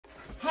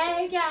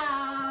Hey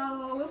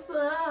y'all, what's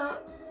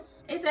up?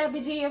 It's Abby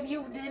if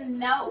you didn't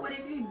know, but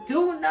if you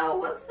do know,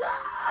 what's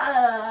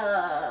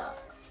up?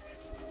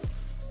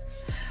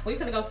 We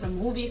finna go to the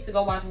movies to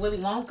go watch Willy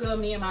Wonka,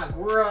 me and my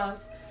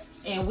girls,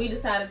 and we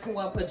decided to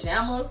wear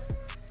pajamas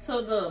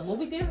to the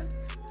movie theater.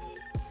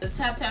 To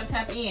tap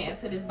in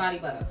to this body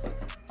butter.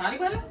 Body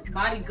butter?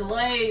 Body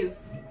glaze.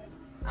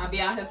 I'll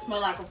be out here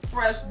smell like a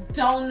fresh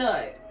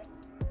donut.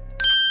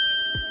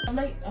 I'm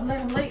late.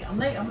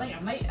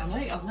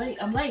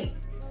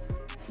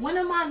 When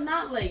am I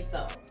not late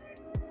though?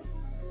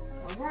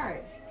 All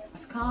right.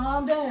 Let's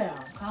calm down.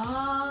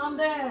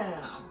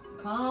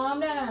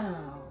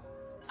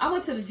 I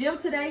went to the gym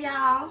today,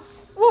 y'all.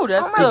 Ooh,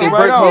 that's good.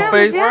 Break her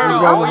face.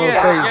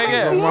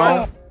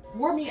 Yeah.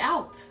 Wore me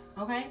out,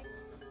 okay?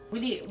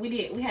 We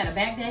had a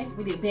back day.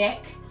 We did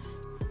back.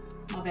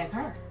 My back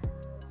hurt.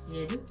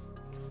 Yeah, dude.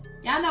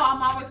 Y'all know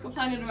I'm always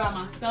complaining about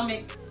my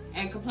stomach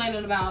and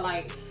complaining about,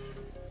 like,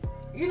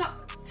 you know,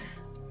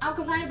 I'm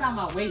complaining about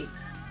my weight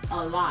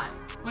a lot.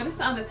 But it's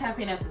time to tap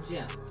in at the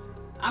gym.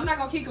 I'm not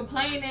gonna keep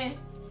complaining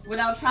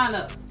without trying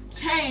to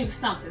change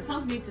something.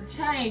 Something needs to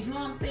change, you know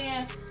what I'm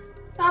saying?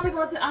 So I'm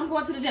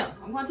going to the gym.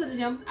 I'm going to the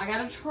gym. I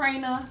got a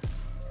trainer.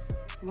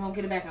 We're gonna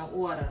get it back in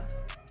order.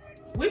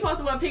 We supposed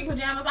to wear pink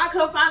pajamas. I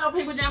couldn't find no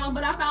pink pajamas,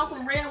 but I found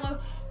some red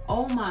ones.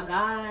 Oh my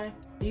God,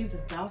 these is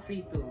about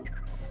see-through.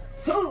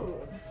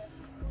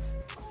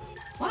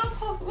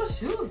 What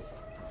shoes?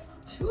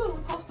 Shoes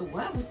I'm supposed to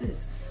wear with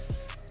this?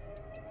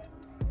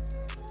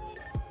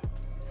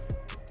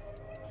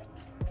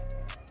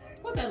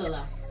 What that look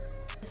like?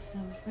 It's a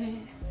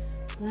red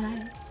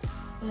light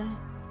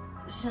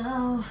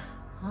special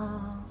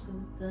all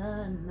through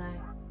the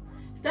night.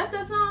 Is that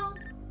song?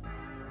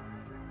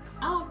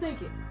 I don't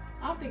think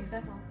it's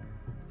that song.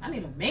 I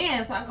need a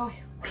man so I go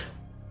ahead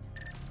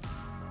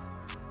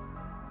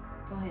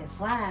and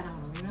slide on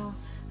him, you know?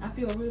 I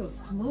feel real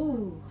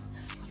smooth.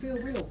 I feel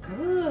real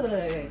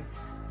good.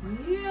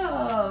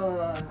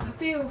 Yeah. I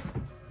feel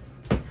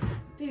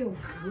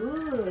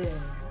good.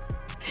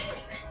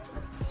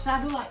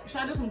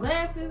 Should I do some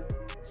glasses?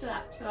 Should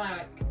I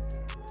like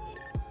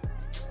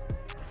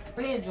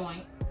red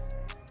joints?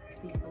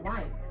 These the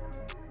whites.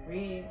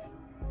 Red,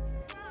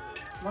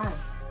 white,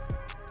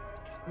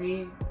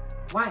 red,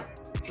 white,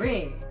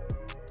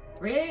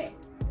 red.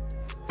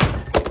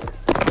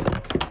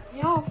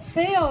 Y'all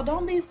fail.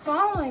 Don't be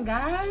falling,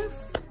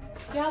 guys.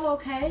 Y'all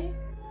okay?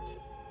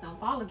 Don't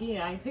fall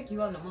again. I ain't pick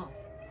you up no more.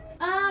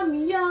 I'm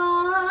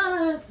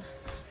yours.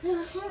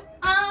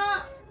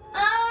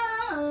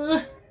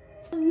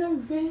 The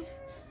red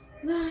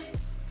light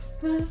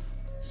will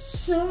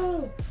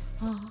show.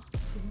 Oh,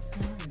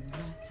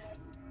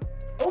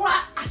 I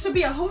should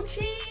be a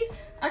hoochie.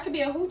 I could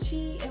be a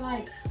hoochie and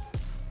like,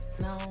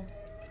 no.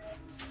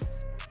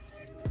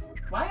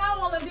 Why y'all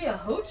want to be a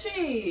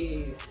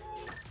hoochie?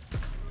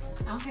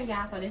 Okay,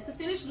 y'all, so this is the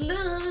finished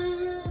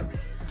look.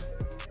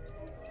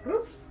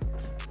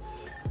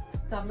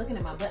 Stop looking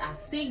at my butt. I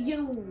see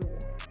you.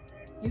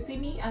 You see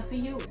me? I see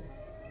you.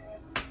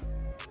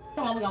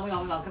 Come on, we go,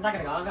 because I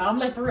gotta go. I'm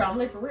late for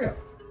real.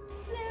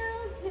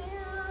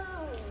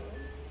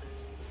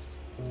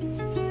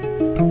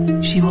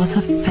 She was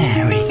a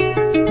fairy.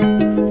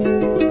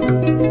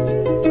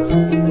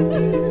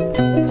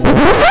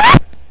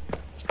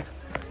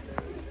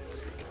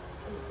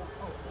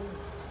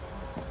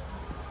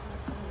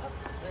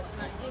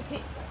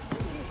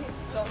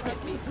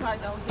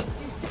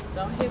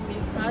 Don't hit me.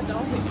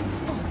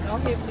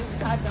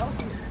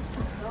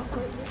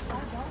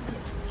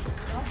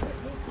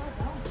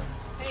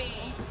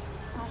 Hey.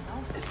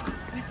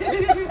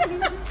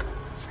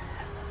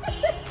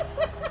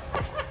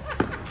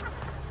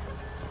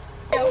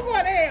 You're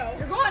going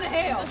to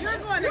hell.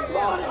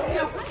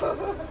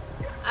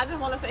 I just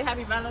want to say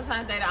happy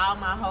Valentine's Day to all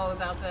my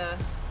hoes out there.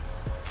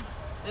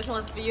 This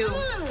one's for you.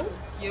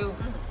 You,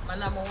 my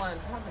number one.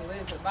 I'm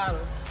ready to the bottle.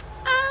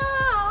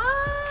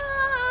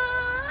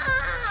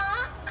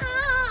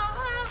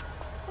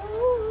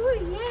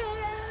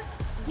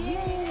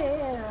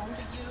 Yeah. This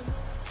is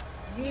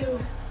for you,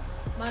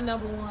 my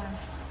number one.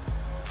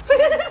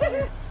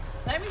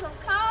 Let me some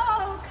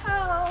cold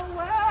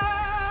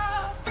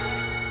world.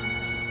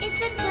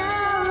 It's a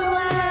cold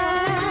world.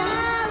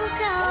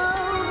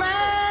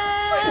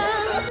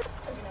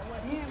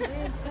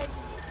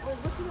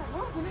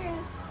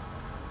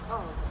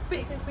 Oh,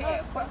 big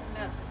bad bustin'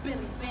 out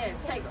Billy Bad,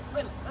 take a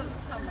little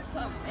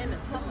something in the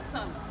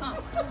something.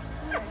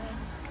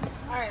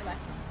 All right, like.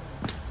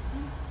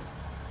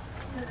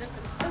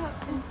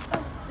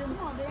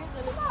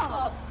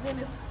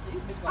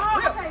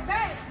 Okay,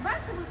 back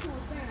to what you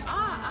were saying. I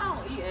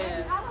don't eat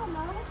ass. I don't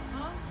know.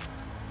 Huh?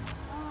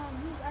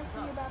 You asked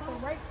me about the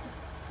rape.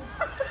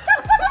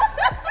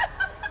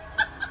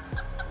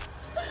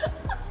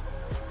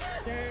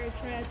 Dirt,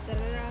 trash,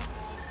 da-da-da.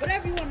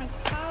 Whatever you want to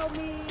call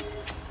me,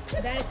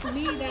 that's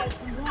me, that's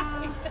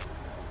one.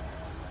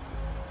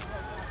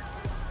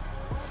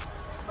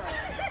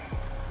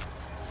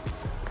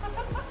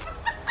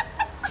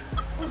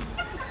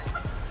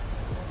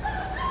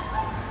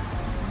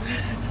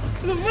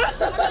 The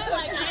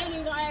like I ain't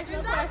even gonna ask no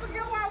Don't questions.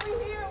 forget why we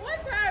here. What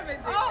time is it?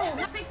 Oh,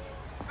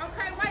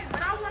 Okay, wait,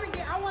 but I want to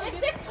get.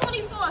 it's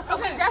 6:24, so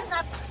Okay. we just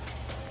not.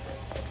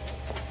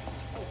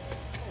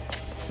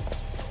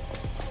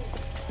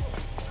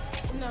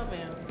 No,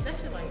 ma'am. That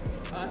shit like,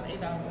 it's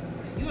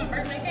 $8. You want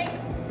birthday cake?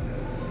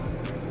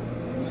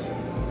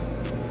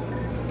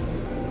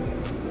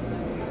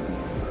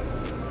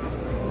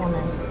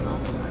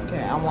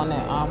 Okay, I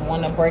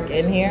wanna break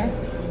in here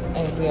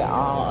and get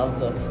all of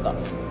the stuff.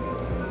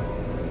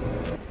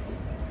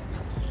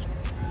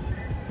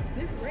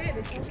 This red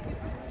is so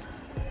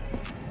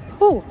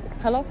Ooh,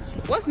 hello?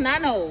 What's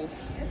Nano's?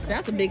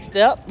 That's a big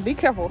step. Be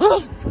careful.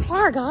 It's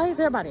Clara, guys.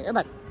 Everybody.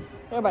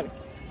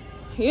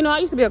 You know, I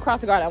used to be a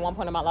crossing guard at one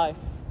point in my life.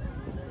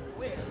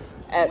 Where?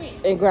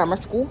 In grammar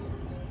school.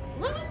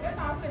 Really? Let's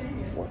all fit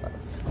in here.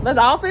 Let's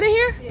all fit in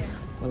here? Yeah.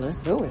 Well, let's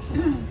do it.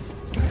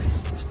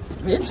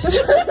 Bitch.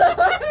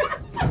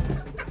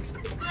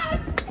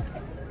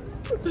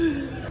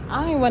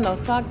 I ain't wear no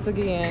socks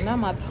again. Now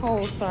my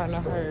toes starting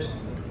to hurt.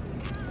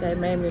 They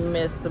made me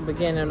miss the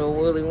beginning of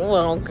Willy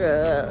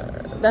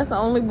Wonka. That's the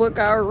only book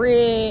I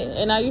read,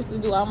 and I used to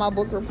do all my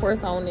book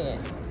reports on it.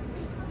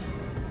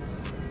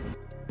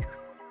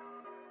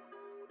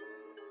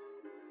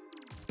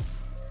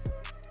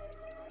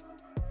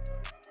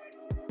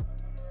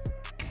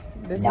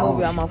 This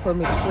movie I'm gonna put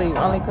me to sleep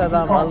only because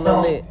I'm a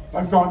little lit.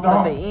 But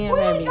the end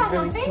made me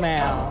really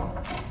smile.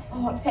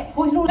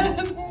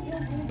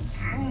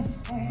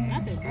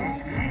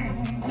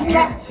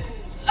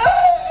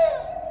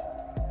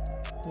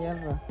 You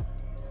ever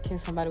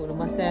kiss somebody with a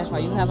mustache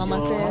while you have a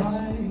mustache?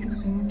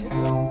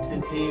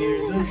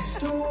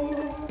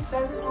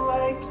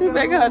 She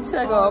make her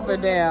check her up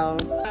and down.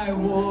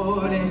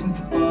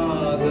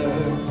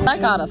 I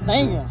got a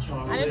singer.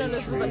 I didn't know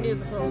this was a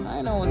musical. I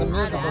didn't know it was a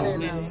musical. I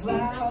didn't know.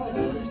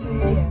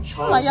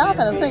 I'm like, y'all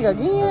finna sing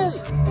again?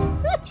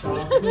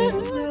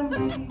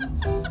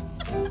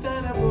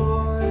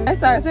 I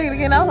started singing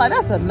again. I was like,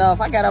 that's enough.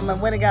 I got up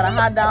and went and got a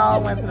hot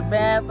dog, went to the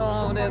bathroom.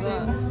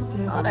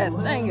 All that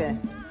singing.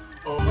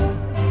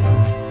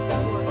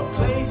 A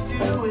place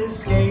to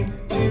escape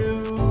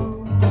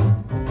to.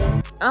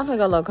 I'm finna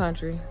go low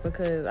country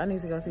because I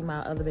need to go see my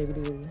other baby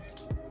daddy.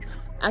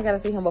 I gotta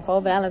see him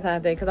before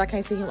Valentine's Day because I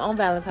can't see him on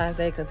Valentine's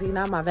Day because he's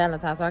not my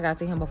Valentine, so I gotta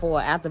see him before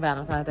or after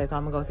Valentine's Day. So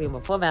I'm gonna go see him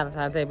before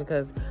Valentine's Day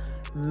because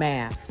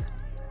math.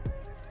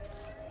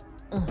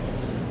 A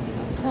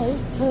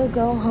place to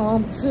go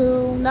home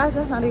to. No,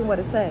 that's not even what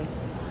it say.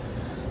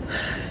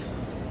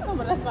 No,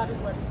 but that's not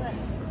even what it says.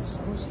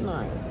 It's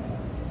not.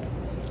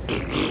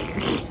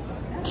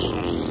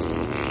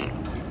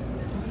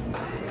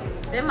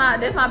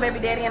 This my baby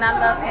daddy and I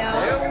love him.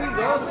 There we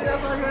go. See,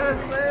 that's what I gotta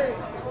say.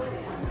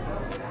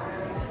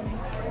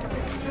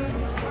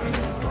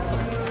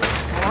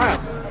 Alright.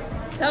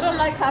 Tell them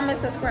like, comment,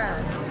 subscribe.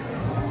 To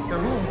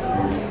who?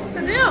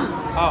 To them.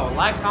 Oh,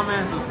 like, comment,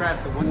 and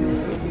subscribe to what you do.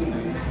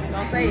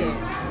 Don't say it.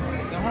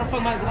 Then how the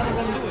fuck am I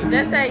gonna do it?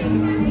 Just say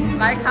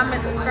like,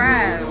 comment,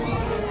 subscribe.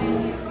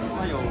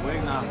 Oh, your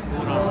wig not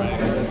food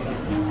already.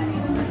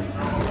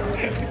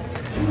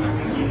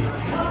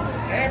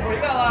 Hey, bro, you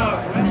got a lot of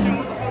aggression.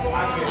 What the fuck?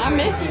 I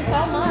miss you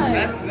so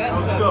much.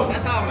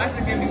 That's how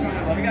Mexican be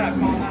coming. We gotta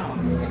calm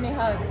down. Give me a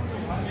hug.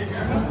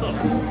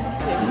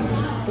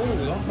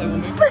 Ooh, don't play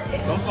with me.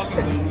 Don't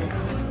fucking do me.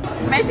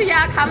 Make sure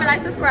y'all comment,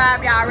 like,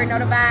 subscribe. Y'all already know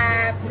the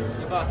vibes.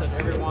 You about to touch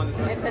everyone.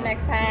 Until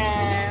next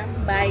time.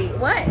 Bye.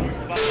 What?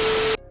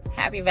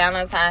 Happy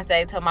Valentine's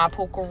Day to my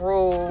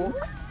Pookaroos.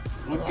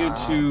 Look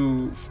at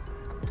you.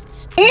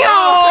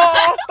 Yo!